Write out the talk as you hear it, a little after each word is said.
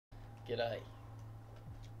G'day.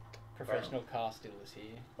 Professional car stealers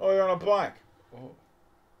here. Oh, you're on a bike. Oh.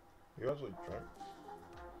 You actually drunk?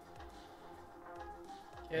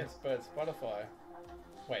 Yeah, it's Burt Spotify.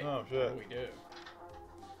 Wait, oh shit. what do we do?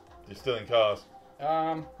 You're stealing cars.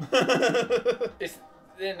 Is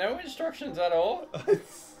there no instructions at all?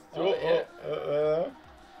 You're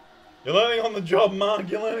learning on the job, Mark.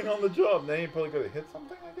 You're learning on the job. Now you probably got to hit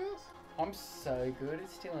something, I guess. I'm so good at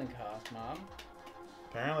stealing cars, Mum.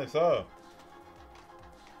 Apparently so.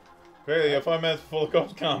 Quickly, you got 5 minutes before the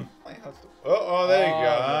cops come. Oh, there you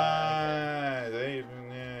go. Ah, okay.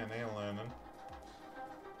 Yeah, now you're learning.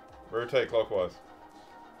 Rotate clockwise.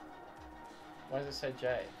 Why does it say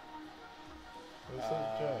J? What does it say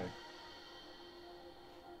J?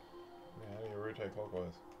 Yeah, how do you rotate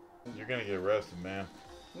clockwise? You're gonna get arrested, man.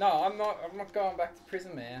 No, I'm not. I'm not going back to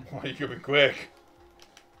prison, man. Well, you could be quick.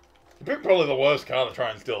 You picked probably the worst car to try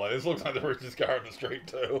and steal. Like, this looks like the richest car in the street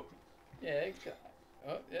too. Yeah.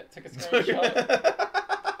 Oh, yeah. Took a screenshot.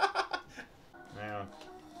 Yeah.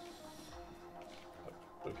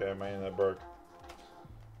 Okay, man, that broke.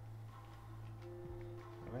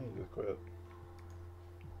 I think you just quit.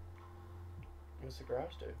 What's the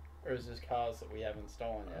garage do? Or is this cars that we haven't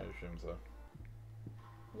stolen yet? I assume so.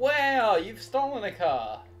 Wow, you've stolen a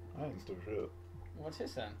car. I ain't steal shit. What's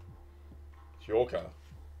this then? It's your car.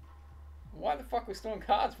 Why the fuck we stealing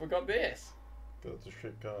cars? We got this. Cause it's a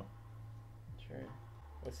shit car. True.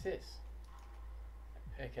 What's this?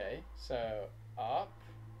 Okay, so up.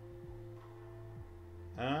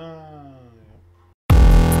 Ah.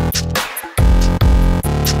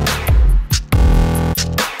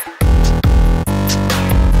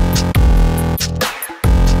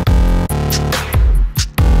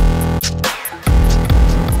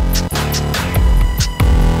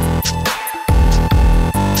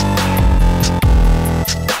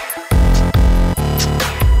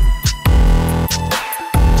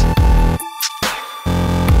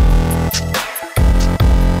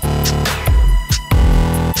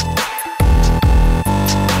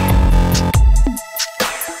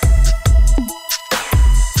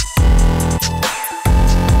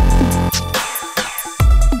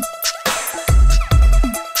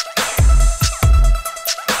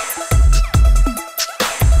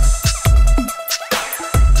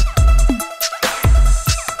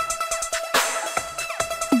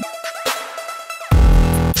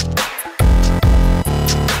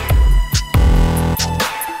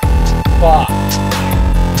 Fuck.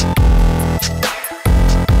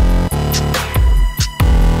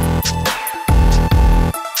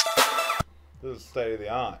 This is state of the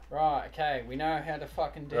art. Right, okay, we know how to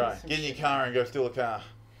fucking do Right, some get in your shit. car and go steal a car.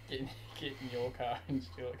 Get in your car and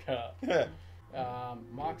steal a car. Yeah.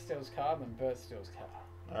 Mark steals car, then Burt steals car.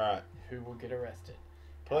 Alright. Who will get arrested?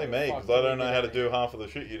 Probably How the me, fuck because I do we don't know get how to it? do half of the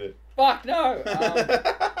shit you do. Fuck no!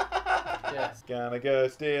 Yes. Gonna go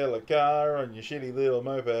steal a car on your shitty little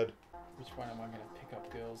moped. Which one am I gonna pick up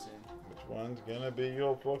girls in? Which one's gonna be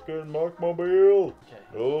your fucking Markmobile?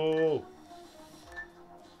 Okay. Oh.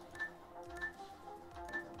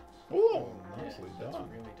 Oh, Yeah, nicely that's done.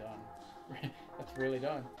 really done. That's really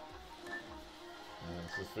done. Yeah,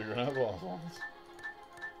 let's just figuring out the last ones.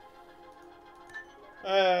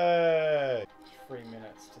 Hey! 3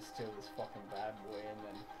 minutes to steal this fucking bad boy and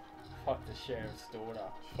then fuck the sheriff's daughter.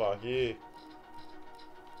 Fuck yeah.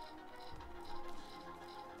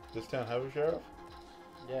 Does this town have a sheriff?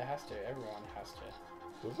 Yeah, it has to. Everyone has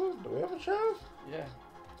to. Does it? Do we have a sheriff? Yeah.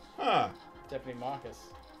 Huh. Deputy Marcus.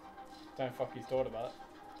 Don't fuck his daughter, but.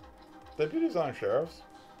 Deputies aren't sheriffs.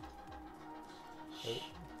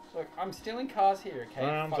 Look, I'm stealing cars here, okay?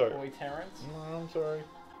 I'm Fuck sorry. boy Terrence. No, I'm sorry.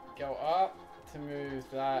 Go up to move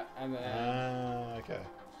that, and then Okay.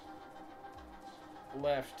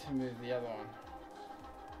 left to move the other one.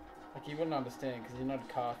 Like, you wouldn't understand because you're not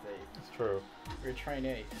a car thief. It's true. You're a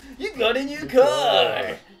trainee. You got a new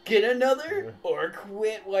car! Get another or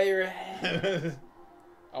quit while you're ahead.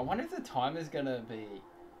 I wonder if the time is going to be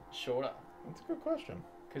shorter. That's a good question.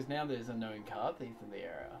 Because now there's a known car thief in the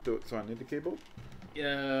area. So I need the keyboard?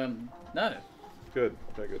 No. Good.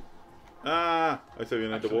 Very good. Ah! I said you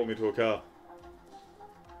need to walk me to a car.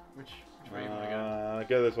 Which way you want to go?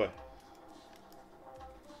 Go this way.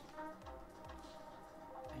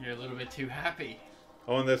 You're a little bit too happy.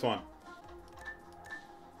 Oh, and this one.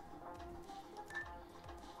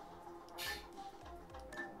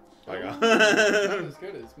 I got. Not as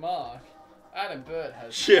good as Mark. Adam Burt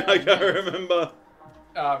has. Shit, I can't remember.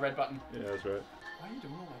 Red button. Yeah, that's right. Why are you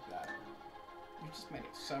doing it like that? You just made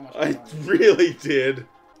it so much I fun. really did.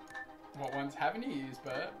 What ones haven't you used,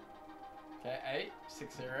 Burt? Okay, 8,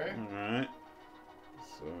 6, 0. Alright.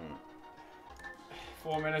 So.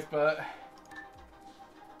 4 minutes, Burt.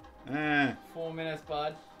 4 minutes,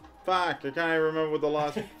 bud. Fuck, I can't even remember what the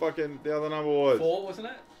last the other number was. 4, wasn't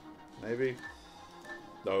it? Maybe.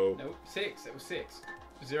 No. Nope. 6. It was 6.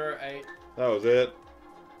 0, 8. That was it.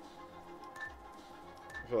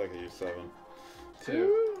 I feel like I used 7.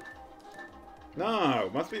 2. No,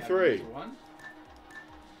 must be 3. 1.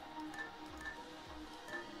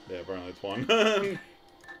 Yeah, apparently it's 1. I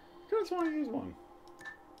just want to use 1.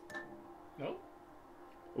 Nope.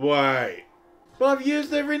 Wait. But I've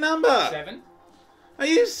used every number. 7. I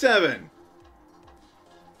used 7.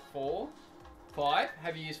 4. 5.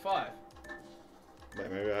 Have you used 5? Wait,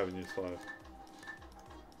 maybe I haven't used 5.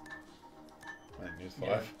 I haven't used 5.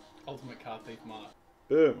 Yeah. Ultimate car thief mark.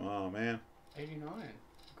 Boom. Oh, man. 89.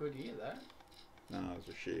 Good year, that. No, it was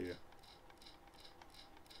a shit year.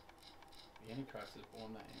 The Antichrist was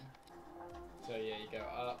born that year. So yeah, you go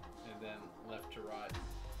up and then left to right.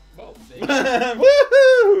 Well, there you go.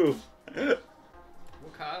 Woohoo!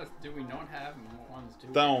 What cars do we not have and what ones do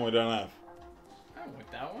we That one we don't have. I don't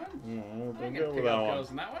want that one. No, I don't ain't go gonna with pick that up one. girls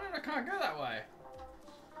in that one and I can't go that way.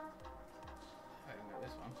 I can go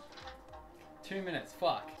this one. 2 minutes,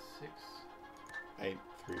 fuck. 6. 8,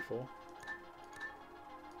 3, 4.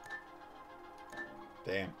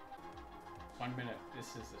 Damn. 1 minute. This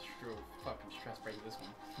is a real fucking stress breaker, this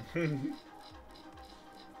one.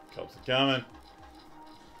 Cops are coming.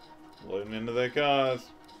 Loading into their cars.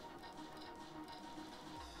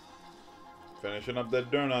 Finishing up their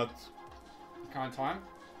donuts. Current time.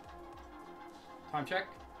 Time check.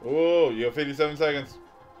 Oh, you got 57 seconds.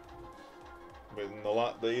 But in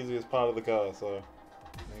the easiest part of the car, so.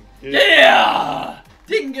 Thank you. Yeah!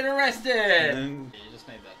 Didn't get arrested! And, You just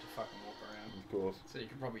need that to fucking walk around. of course. So you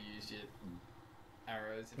can probably use your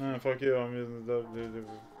arrows. If No, you... fuck you, I'm using the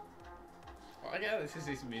Oh, yeah, this is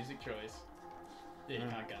his music choice. Yeah, you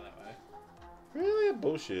can't go that way. Really?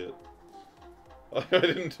 Bullshit. I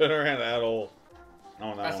didn't turn around at all.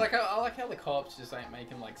 Oh no. I like how the cops just ain't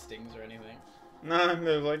making like stings or anything. No, it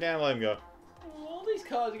was like, yeah, let him go. Oh, all these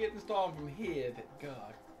cars are getting stolen from here, but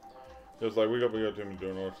God. It was like, we got too many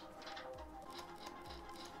donuts.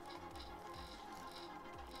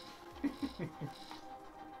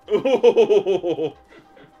 Ooh.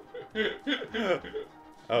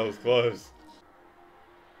 That was close.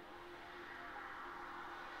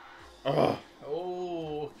 Oh.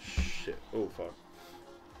 Oh. Shit. Oh, fuck.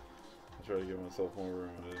 I tried to give myself more room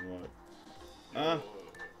and it didn't work. I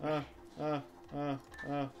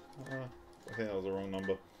think that was the wrong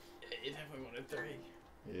number. Yeah, you definitely wanted 3.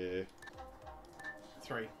 Yeah.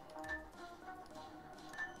 3.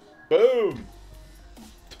 Boom!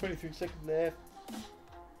 23 seconds left.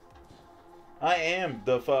 I am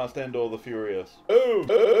the Fast and all the Furious. Boom!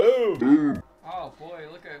 Boom! Oh boy,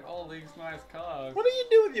 look at all these nice cars. What do you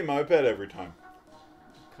do with your moped every time?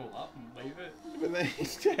 Pull up and leave it. But then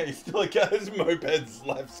he's still like, there's mopeds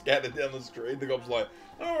left scattered down the street. The cop's like,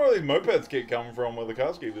 I don't know where these mopeds keep coming from where the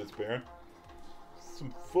cars keep disappearing.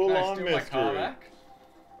 Some full on Can I steal my car mystery. back?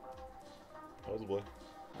 Possibly.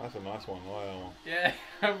 That's a nice one. I like that one. Yeah,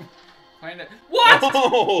 I'm playing it. What?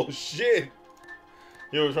 Oh shit!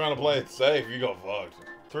 You were trying to play it safe. You got fucked.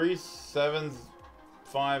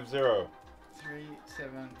 3750. 3,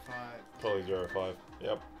 7, 5. Probably 05.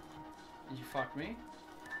 Yep. You fucked me?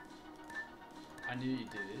 I knew you'd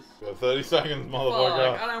do this. You got 30 seconds, Fuck,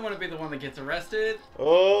 motherfucker. I don't want to be the one that gets arrested.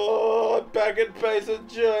 Oh, back and pace and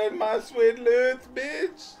join my sweet lutes,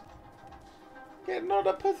 bitch. Getting on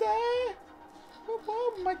the pussy. Oh,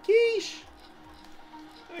 my quiche.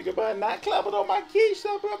 I go buy a nightclub with all my quiche,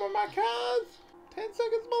 up on my cars. 10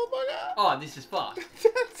 seconds, motherfucker. Oh, this is fucked. 10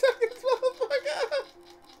 seconds, motherfucker.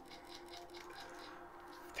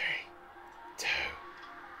 3, 2,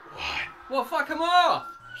 1. Well, fuck him off.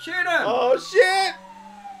 Shoot him. Oh shit!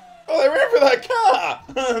 Oh, they ran for that car.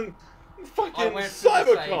 Fucking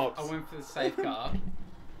cyber cops. I went for the safe car.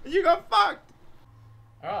 You got fucked.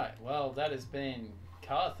 Alright, well, that has been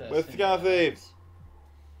car theft. We're car thieves.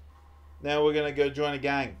 Now we're gonna go join a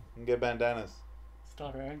gang and get bandanas.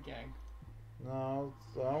 Start our own gang. No,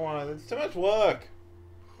 I don't want to. It's too much work.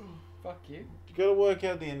 Fuck you. You gotta work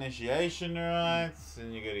out the initiation rights,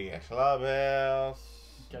 and you gotta get a clubhouse.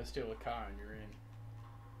 Go steal a car and you're in.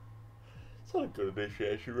 It's not a good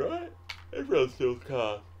initiation, right? Everyone steals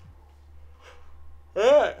cars.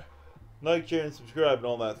 Alright. Like, share, and subscribe and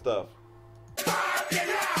all that stuff.